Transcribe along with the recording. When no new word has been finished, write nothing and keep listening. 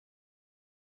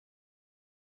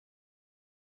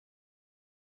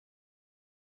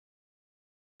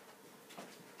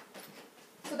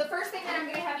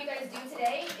going to do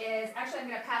today is, actually I'm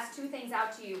going to pass two things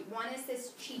out to you. One is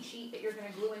this cheat sheet that you're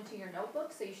going to glue into your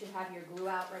notebook, so you should have your glue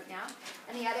out right now.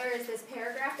 And the other is this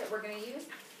paragraph that we're going to use.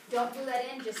 Don't glue that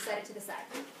in, just set it to the side.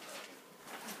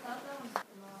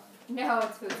 No,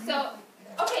 it's food. So,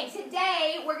 okay,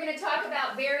 today we're going to talk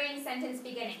about varying sentence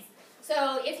beginnings.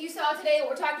 So if you saw today what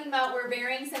we're talking about were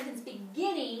varying sentence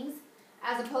beginnings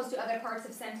as opposed to other parts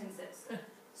of sentences.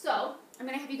 So, I'm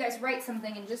going to have you guys write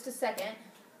something in just a second.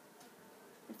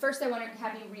 First, I want to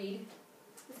have you read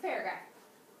this paragraph.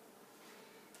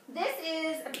 This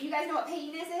is, you guys know what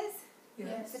payiness is?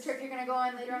 Yes. It's the trip you're going to go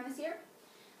on later on this year.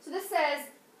 So this says,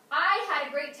 I had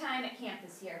a great time at camp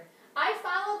this year. I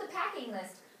followed the packing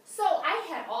list, so I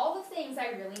had all the things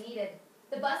I really needed.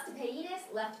 The bus to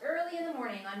Payiness left early in the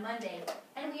morning on Monday,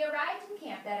 and we arrived in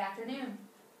camp that afternoon.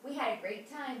 We had a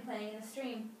great time playing in the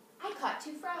stream. I caught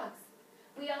 2 frogs.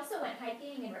 We also went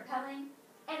hiking and rappelling,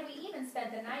 and we even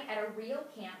spent the night at a real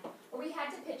camp where we had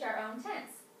to pitch our own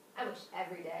tents. I wish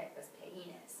every day was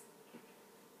Payiness.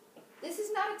 This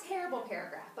is not a terrible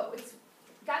paragraph, but it's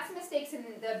got some mistakes in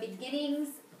the beginnings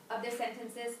of the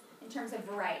sentences in terms of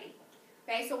variety.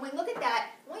 Okay, so when we look at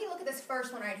that, I want you to look at this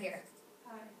first one right here.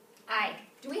 I.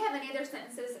 Do we have any other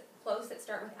sentences close that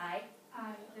start with I?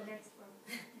 I. The next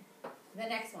one. The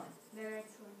next one. The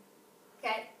next one.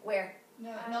 Okay, where?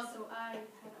 No. So I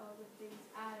had all the things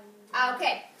I.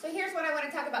 Okay, so here's what I want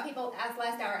to talk about. People asked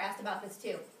last hour asked about this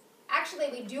too. Actually,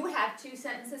 we do have 2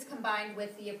 sentences combined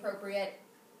with the appropriate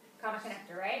comma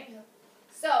connector, right? Yep.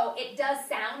 So it does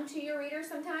sound to your reader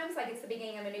sometimes like it's the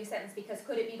beginning of a new sentence because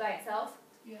could it be by itself?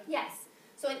 Yeah. Yes.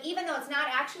 So even though it's not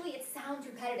actually, it sounds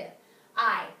repetitive.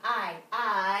 I.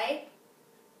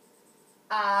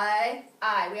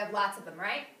 We have lots of them,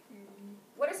 right? Mm-hmm.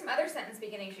 What are some other sentence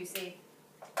beginnings you see?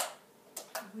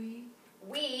 We.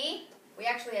 We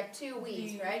actually have 2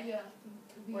 we's, right? Yeah.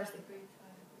 We Where's had the- a great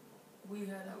time. We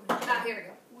had a Ah, here we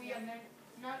go. We are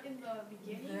not in the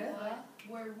beginning, Yeah.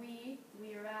 but where we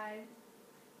arrived,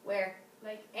 Where?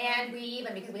 like. And we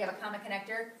even, because we have a comma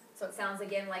connector, so it sounds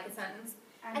again like a sentence.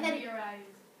 And then- we arrived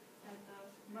at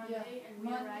the Monday, and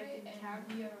we arrived in town.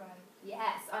 we arrived.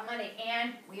 Yes, on Monday.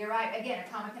 And we arrived, again, a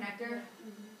comma connector.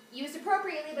 Mm-hmm. Used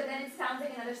appropriately, but then it sounds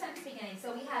like another sentence beginning.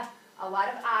 So we have a lot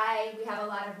of I, we have a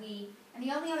lot of we, and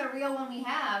the only other real one we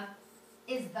have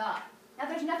is the. Now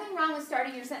there's nothing wrong with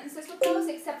starting your sentences with those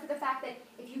except for the fact that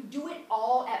if you do it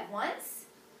all at once,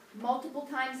 multiple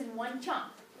times in one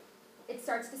chunk, it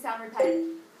starts to sound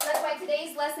repetitive. So that's why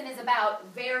today's lesson is about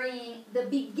varying the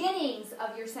beginnings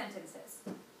of your sentences.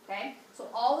 Okay? So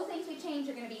all the things we change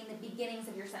are going to be in the beginnings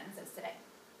of your sentences today.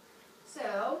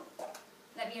 So,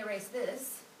 let me erase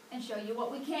this and show you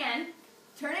what we can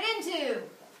turn it into.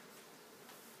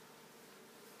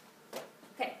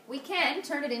 Okay, we can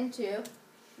turn it into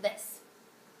this.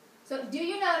 So do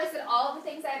you notice that all of the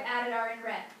things I've added are in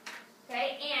red?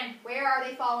 Okay, and where are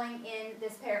they falling in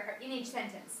this in each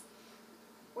sentence?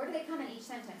 Where do they come in each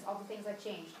sentence, all the things I've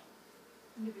changed?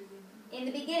 In the beginning. In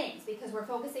the beginnings, because we're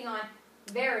focusing on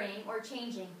varying or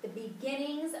changing the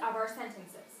beginnings of our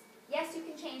sentences. Yes, you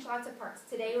can change lots of parts.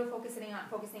 Today we're focusing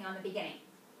on the beginning.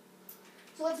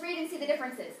 So let's read and see the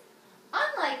differences.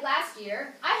 Unlike last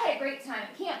year, I had a great time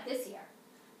at camp this year.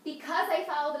 Because I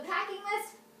followed the packing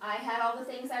list, I had all the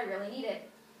things I really needed.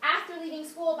 After leaving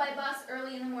school by bus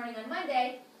early in the morning on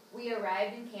Monday, we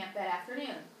arrived in camp that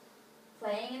afternoon.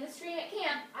 Playing in the stream at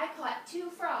camp, I caught 2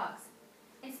 frogs.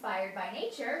 Inspired by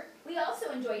nature, we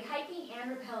also enjoyed hiking and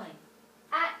rappelling.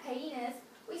 At Payiness,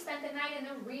 we spent the night in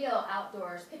the real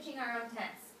outdoors, pitching our own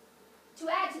tents. To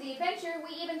add to the adventure,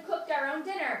 we even cooked our own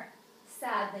dinner.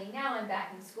 Sadly, now I'm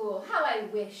back in school. How I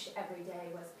wish every day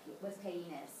was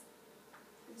Payiness.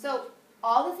 So,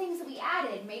 all the things that we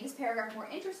added made this paragraph more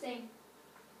interesting,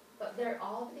 but they're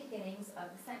all the beginnings of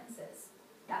the sentences.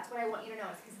 That's what I want you to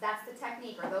notice, because that's the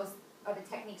technique, or those are the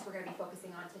techniques we're going to be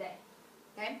focusing on today.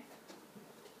 Okay?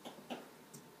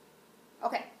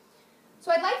 Okay.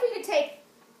 So I'd like for you to take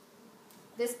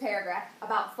this paragraph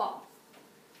about fall.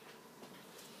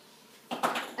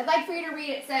 I'd like for you to read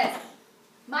it. It says,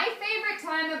 my favorite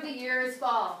time of the year is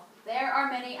fall. There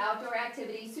are many outdoor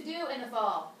activities to do in the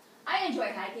fall. I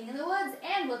enjoy hiking in the woods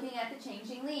and looking at the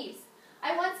changing leaves.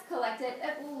 I once collected,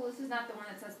 this is not the one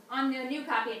that says, on the new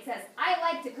copy it says, I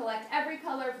like to collect every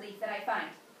color of leaf that I find.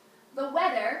 The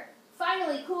weather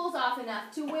finally cools off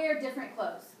enough to wear different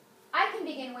clothes. I can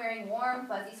begin wearing warm,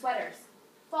 fuzzy sweaters.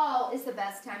 Fall is the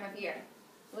best time of year.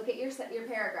 Look at your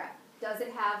paragraph. Does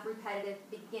it have repetitive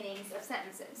beginnings of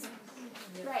sentences?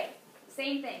 Yep. Right.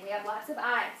 Same thing. We have lots of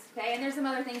I's, okay? And there's some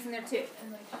other things in there too.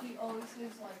 And like she always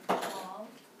says like fall.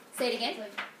 Say it again. It's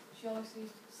like she always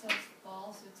says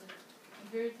fall, so it's like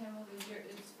favorite time of the year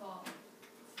is fall.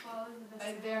 Fall is the best.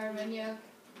 And there are many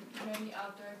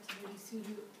outdoor activities to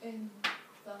do in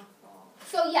the fall.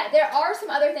 So yeah, there are some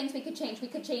other things we could change. We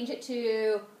could change it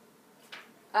to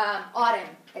autumn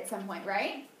at some point,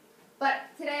 right? But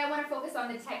today I want to focus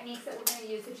on the techniques that we're going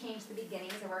to use to change the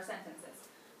beginnings of our sentences.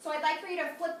 So I'd like for you to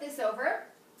flip this over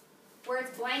where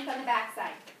it's blank on the back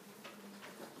side.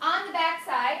 On the back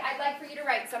side, I'd like for you to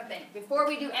write something. Before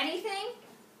we do anything,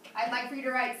 I'd like for you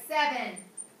to write 7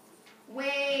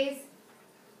 ways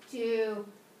to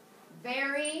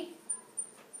vary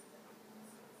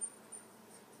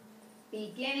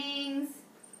beginnings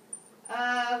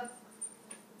of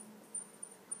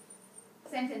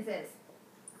sentences.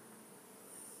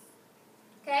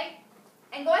 Okay?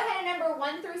 And go ahead and number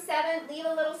 1 through 7, leave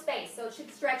a little space. So it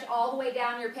should stretch all the way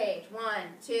down your page. 1,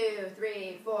 2,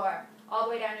 3, 4, all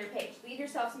the way down your page. Leave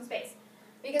yourself some space.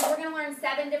 Because we're going to learn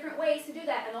 7 different ways to do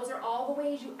that. And those are all the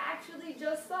ways you actually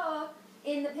just saw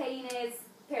in the Payinez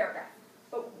paragraph.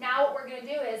 But now what we're going to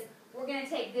do is we're going to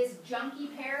take this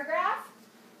junky paragraph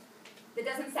that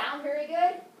doesn't sound very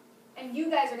good, and you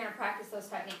guys are going to practice those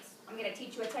techniques. I'm going to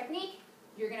teach you a technique.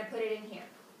 You're going to put it in here.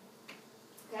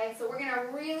 Okay, so we're going to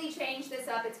really change this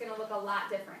up. It's going to look a lot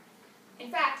different. In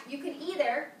fact, you can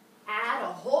either add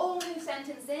a whole new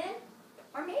sentence in,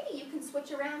 or maybe you can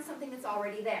switch around something that's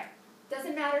already there.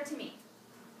 Doesn't matter to me.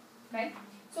 Okay,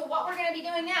 so what we're going to be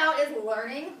doing now is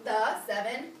learning the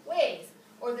 7 ways,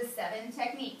 or the 7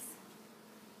 techniques.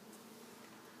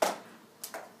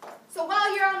 So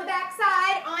while you're on the back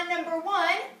side, on number 1,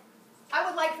 I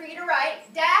would like for you to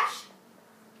write dash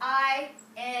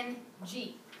ing.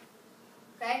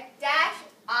 Okay? Dash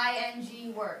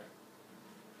ing word.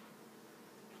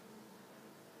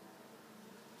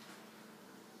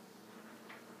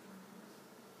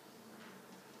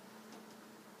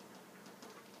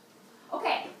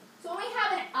 Okay, so when we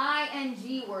have an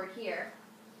ing word here,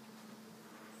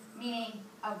 meaning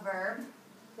a verb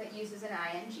that uses an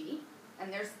ing,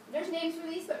 and there's names for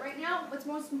these, but right now what's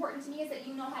most important to me is that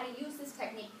you know how to use this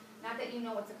technique, not that you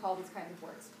know what to call these kinds of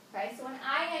words. Okay, so an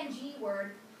ing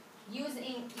word, using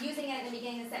it at the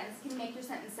beginning of the sentence can make your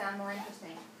sentence sound more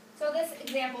interesting. So this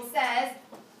example says,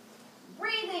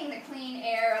 breathing the clean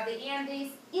air of the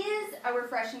Andes is a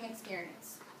refreshing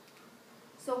experience.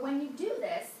 So when you do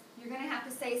this, you're going to have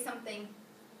to say something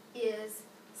is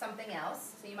something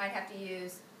else. So you might have to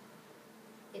use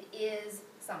it is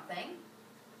something,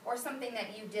 or something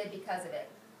that you did because of it.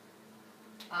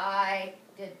 I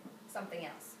did something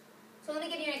else. So let me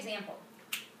give you an example.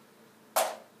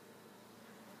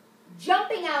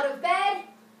 Jumping out of bed,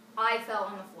 I fell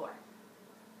on the floor.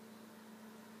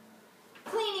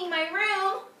 Cleaning my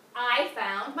room, I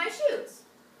found my shoes.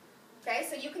 Okay,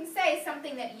 so you can say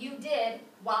something that you did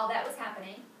while that was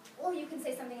happening, or you can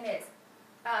say something that is.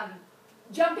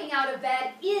 Jumping out of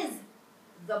bed is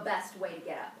the best way to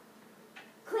get up.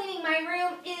 Cleaning my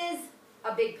room is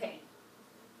a big pain.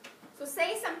 So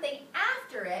say something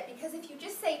after it, because if you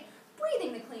just say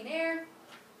breathing the clean air,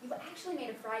 you've actually made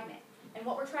a fragment. And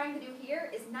what we're trying to do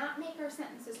here is not make our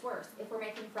sentences worse. If we're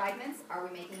making fragments, are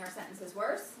we making our sentences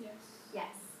worse? Yes.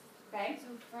 Yes. Okay? So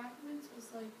fragments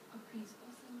is like a piece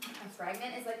of something. A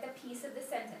fragment is like the piece of the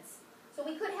sentence. So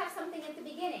we could have something at the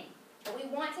beginning, but we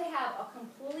want to have a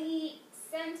complete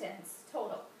sentence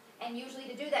total. And usually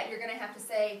to do that, you're going to have to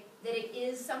say that it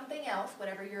is something else,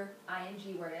 whatever your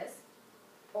ing word is,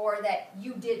 or that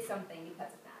you did something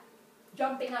because of that.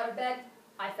 Jumping out of bed,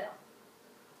 I fell.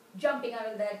 Jumping out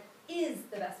of bed is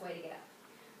the best way to get up.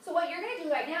 So what you're going to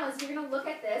do right now is you're going to look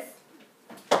at this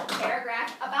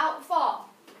paragraph about fall.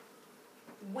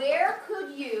 Where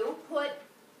could you put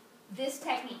this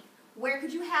technique? Where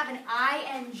could you have an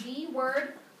ing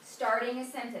word starting a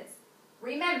sentence?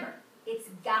 Remember, it's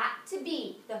got to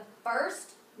be the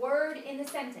first word in the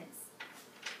sentence.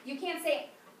 You can't say,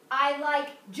 I like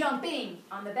jumping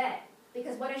on the bed,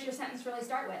 because what does your sentence really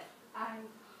start with?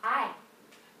 I.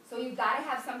 So you've got to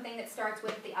have something that starts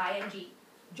with the ing.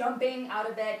 Jumping out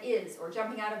of bed is, or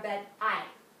jumping out of bed, I.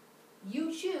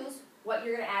 You choose what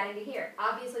you're going to add into here.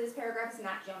 Obviously, this paragraph is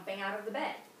not jumping out of the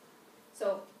bed.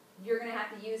 So you're going to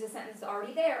have to use a sentence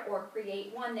already there, or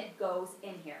create one that goes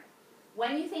in here.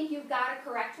 When you think you've got a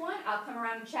correct one, I'll come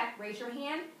around and check. Raise your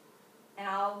hand, and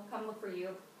I'll come look for you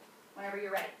whenever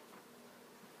you're ready.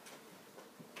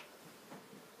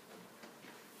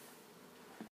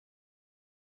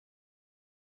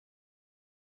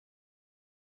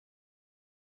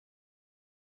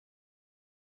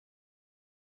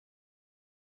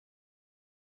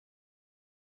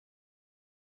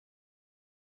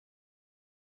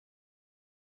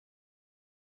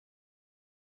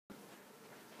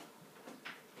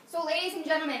 So ladies ladies and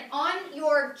gentlemen, on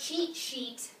your cheat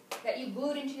sheet that you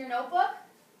glued into your notebook,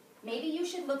 maybe you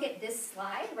should look at this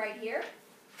slide right here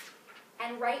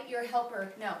and write your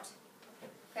helper note.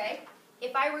 Okay?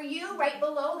 If I were you, right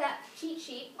below that cheat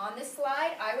sheet on this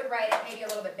slide, I would write it maybe a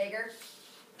little bit bigger.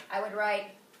 I would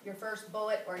write your first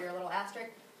bullet or your little asterisk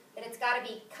that it's got to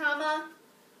be that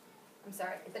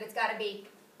it's got to be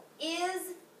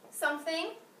is something.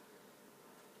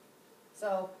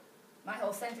 So my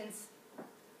whole sentence,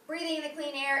 breathing in the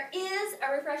clean air is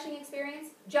a refreshing experience.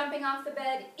 Jumping off the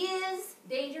bed is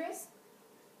dangerous.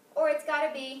 Or it's got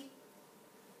to be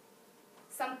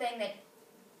something that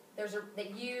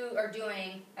that you are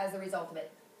doing as a result of it.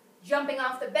 Jumping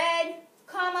off the bed,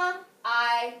 comma,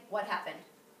 what happened?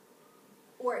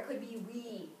 Or it could be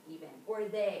we even, or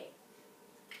they.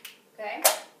 Okay?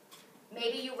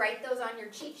 Maybe you write those on your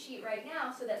cheat sheet right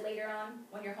now so that later on,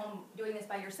 when you're home doing this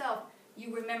by yourself,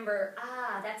 you remember,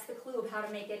 that's the clue of how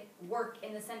to make it work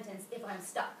in the sentence if I'm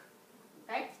stuck.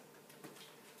 Okay?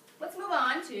 Let's move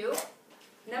on to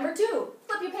number 2.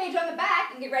 Flip your page on the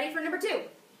back and get ready for number 2.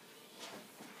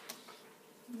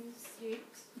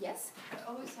 Mistakes. Yes? What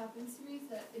always happens to me is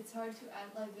that it's hard to add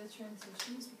like the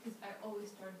transitions because I always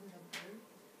start with a verb.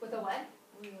 With a what?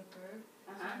 With a verb.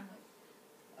 So Uh-huh. I'm like,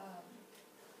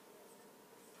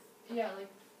 yeah,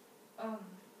 like, I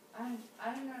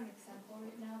don't know an example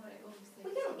right now, but I always say.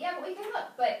 We can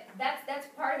look, but that's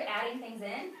part of adding things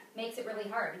in makes it really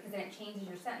hard because then it changes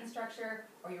your sentence structure,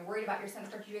 or you're worried about your sentence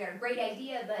structure. You got a great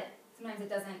idea, but sometimes it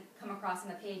doesn't come across on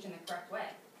the page in the correct way.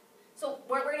 So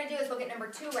what we're going to do is look at number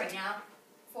 2 right now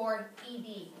for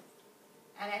ed,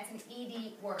 and that's an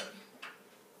ed word.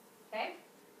 Okay.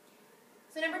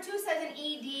 So number 2 says an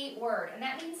ed word, and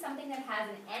that means something that has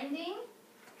an ending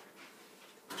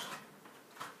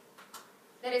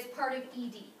that is part of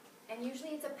ed. And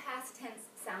usually it's a past tense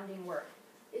sounding word.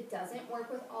 It doesn't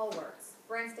work with all words.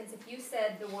 For instance, if you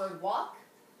said the word walk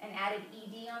and added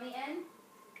ed on the end,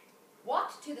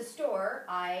 walked to the store,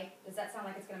 does that sound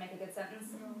like it's going to make a good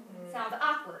sentence? No. Sounds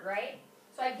awkward, right?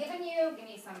 So I've given you, give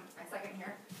me a second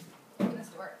here, open this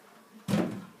door.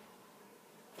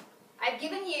 I've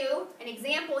given you an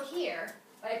example here,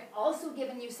 but I've also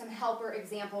given you some helper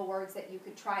example words that you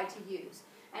could try to use.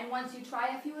 And once you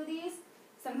try a few of these,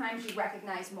 sometimes you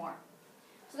recognize more.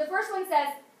 So the first one says,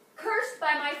 cursed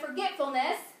by my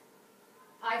forgetfulness,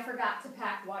 I forgot to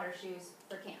pack water shoes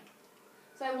for camp.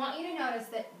 So I want you to notice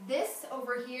that this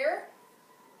over here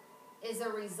is a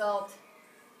result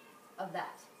of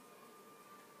that.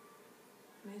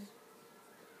 Miss,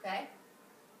 Okay?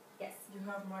 Yes. you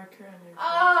have marker on your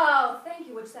Oh, thank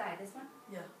you. Which side? This one?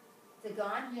 Yeah. Is it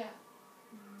gone? Yeah.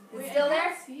 Is Wait, it still I there?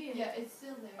 can't see it. Yeah, it's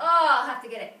still there. Oh, I'll have to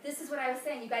get it. This is what I was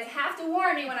saying. You guys have to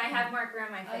warn me when I have marker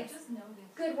on my I face. just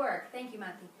noticed. Good work. Thank you,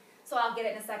 Monty. So I'll get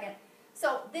it in a second.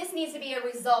 So this needs to be a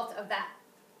result of that.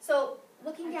 So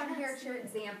looking down here at your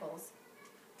examples,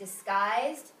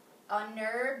 disguised,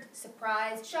 unnerved,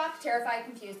 surprised, shocked, terrified,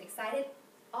 confused, excited,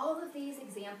 all of these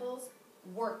examples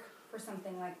work for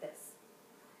something like this.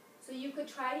 So you could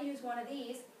try to use one of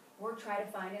these or try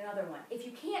to find another one. If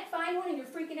you can't find one and you're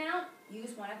freaking out,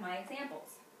 use one of my examples.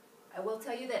 I will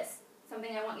tell you this,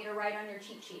 something I want you to write on your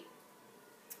cheat sheet.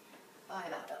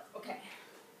 Okay.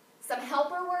 Some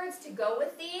helper words to go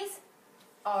with these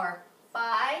are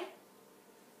by,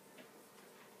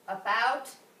 about,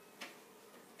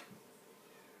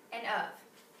 and of.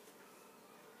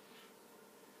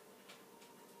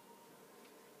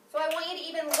 So I want you to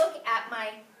even look at my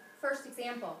first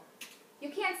example. You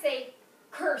can't say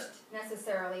cursed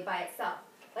necessarily by itself,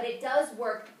 but it does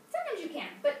work. Sometimes you can,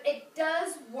 but it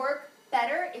does work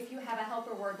better if you have a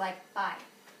helper word like by.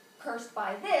 Cursed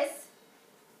by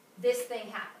this thing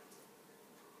happened.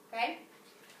 Okay?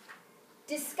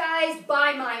 Disguised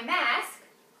by my mask,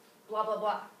 blah, blah,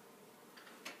 blah.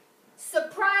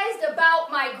 Surprised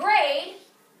about my grade,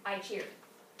 I cheered.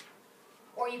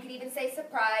 Or you could even say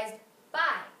surprised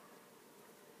by.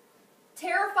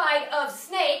 Terrified of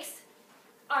snakes,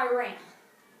 I ran.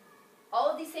 All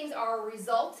of these things are a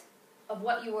result of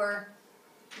what you were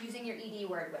using your ed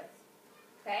word with.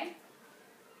 Okay?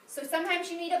 So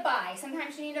sometimes you need a by,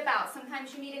 sometimes you need about,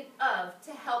 sometimes you need an of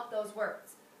to help those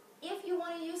words. If you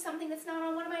want to use something that's not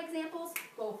on one of my examples,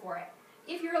 go for it.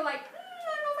 If you're like, I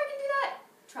don't know if I can do that,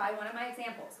 try one of my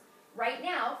examples. Right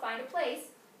now, find a place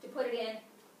to put it in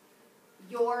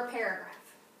your paragraph.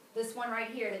 This one right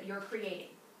here that you're creating.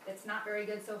 That's not very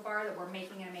good so far, that we're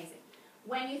making it amazing.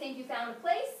 When you think you found a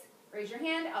place, raise your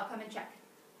hand, I'll come and check.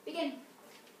 Begin.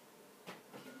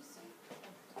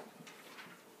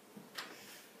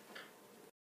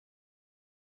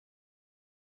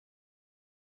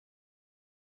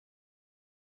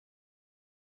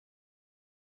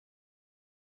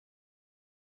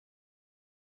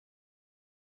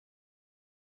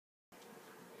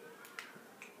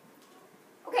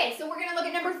 Okay, so we're going to look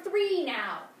at number 3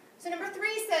 now. So number 3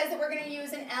 says that we're going to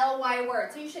use an ly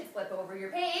word. So you should flip over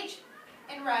your page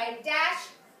and write dash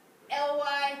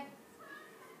ly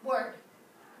word.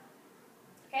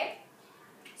 Okay?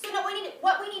 So now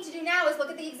what we need to do now is look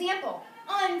at the example.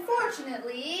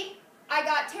 Unfortunately, I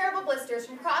got terrible blisters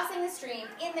from crossing the stream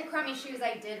in the crummy shoes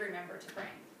I did remember to bring.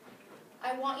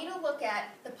 I want you to look at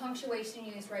the punctuation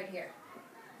used right here.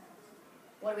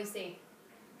 What do we see?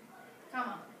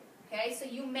 Comma. Okay, so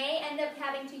you may end up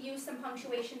having to use some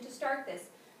punctuation to start this,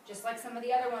 just like some of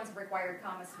the other ones have required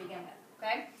commas to begin with.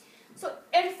 Okay? So,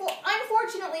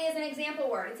 unfortunately is an example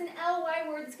word. It's an ly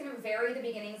word that's going to vary the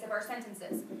beginnings of our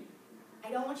sentences.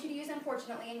 I don't want you to use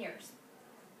unfortunately in yours.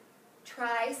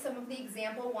 Try some of the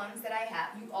example ones that I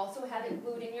have. You also have it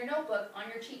glued in your notebook on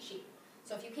your cheat sheet.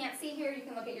 So if you can't see here, you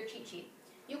can look at your cheat sheet.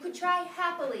 You could try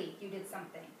happily, you did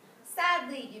something.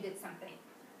 Sadly, you did something.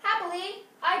 Happily,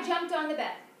 I jumped on the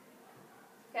bed.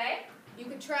 Okay? You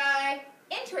could try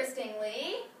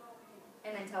interestingly,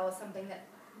 and then tell us something that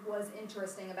was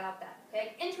interesting about that.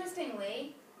 Okay?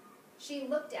 Interestingly, she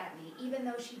looked at me even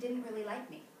though she didn't really like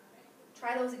me.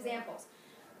 Try those examples.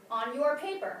 On your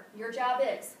paper, your job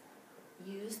is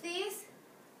use these,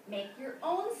 make your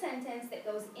own sentence that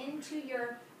goes into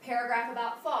your paragraph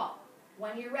about fall.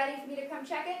 When you're ready for me to come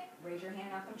check it, raise your hand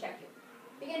and I'll come check you.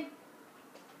 Begin.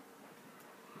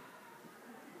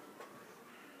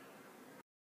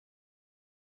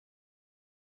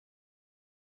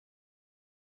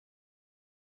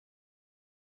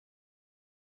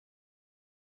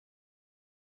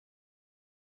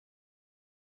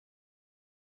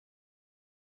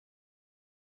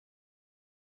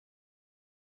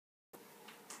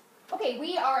 Okay,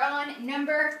 we are on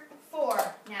number 4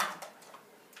 now.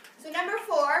 So number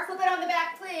 4, flip it on the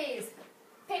back, please.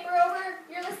 Paper over,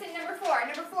 you're listing number 4.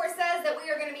 Number 4 says that we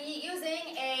are going to be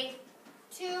using a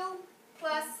to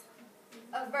plus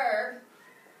a verb,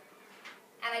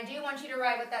 and I do want you to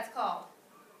write what that's called.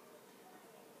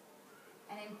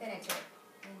 An infinitive.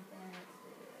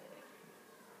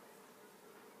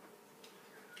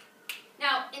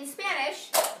 Now, in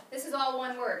Spanish, this is all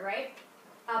one word, right?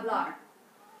 Hablar.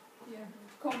 Yeah.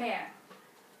 Comer.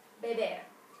 Beber.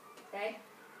 Okay?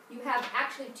 You have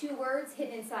actually 2 words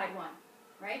hidden inside one,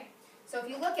 right? So if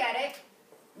you look at it,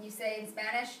 and you say in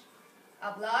Spanish,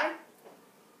 hablar,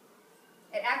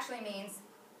 it actually means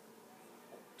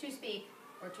to speak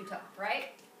or to talk, right?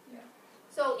 Yeah.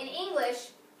 So in English,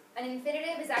 an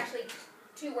infinitive is actually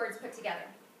 2 words put together.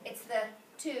 It's the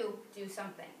to do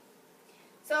something.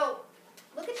 So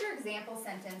look at your example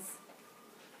sentence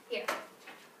here.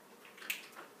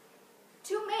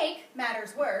 To make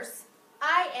matters worse,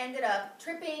 I ended up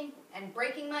tripping and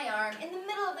breaking my arm in the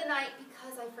middle of the night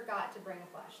because I forgot to bring a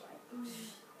flashlight.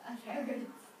 Okay.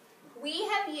 We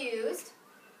have used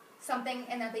something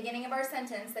in the beginning of our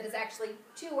sentence that is actually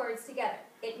 2 words together.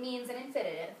 It means an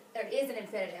infinitive. There is an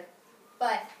infinitive,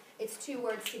 but it's 2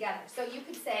 words together. So you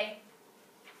could say,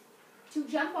 to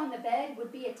jump on the bed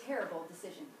would be a terrible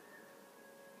decision.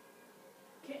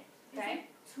 Okay. Okay?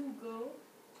 To go.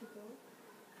 To go.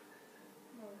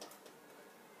 No.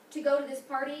 To go to this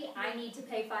party, I need to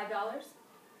pay $5.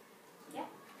 Yeah.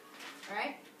 All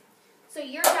right? So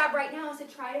your job right now is to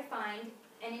try to find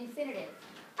an infinitive.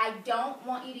 I don't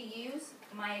want you to use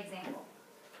my example.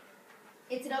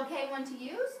 It's an okay one to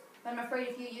use, but I'm afraid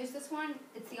if you use this one,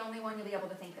 it's the only one you'll be able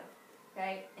to think of,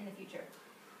 okay, in the future.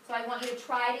 So I want you to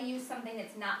try to use something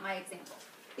that's not my example.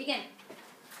 Begin.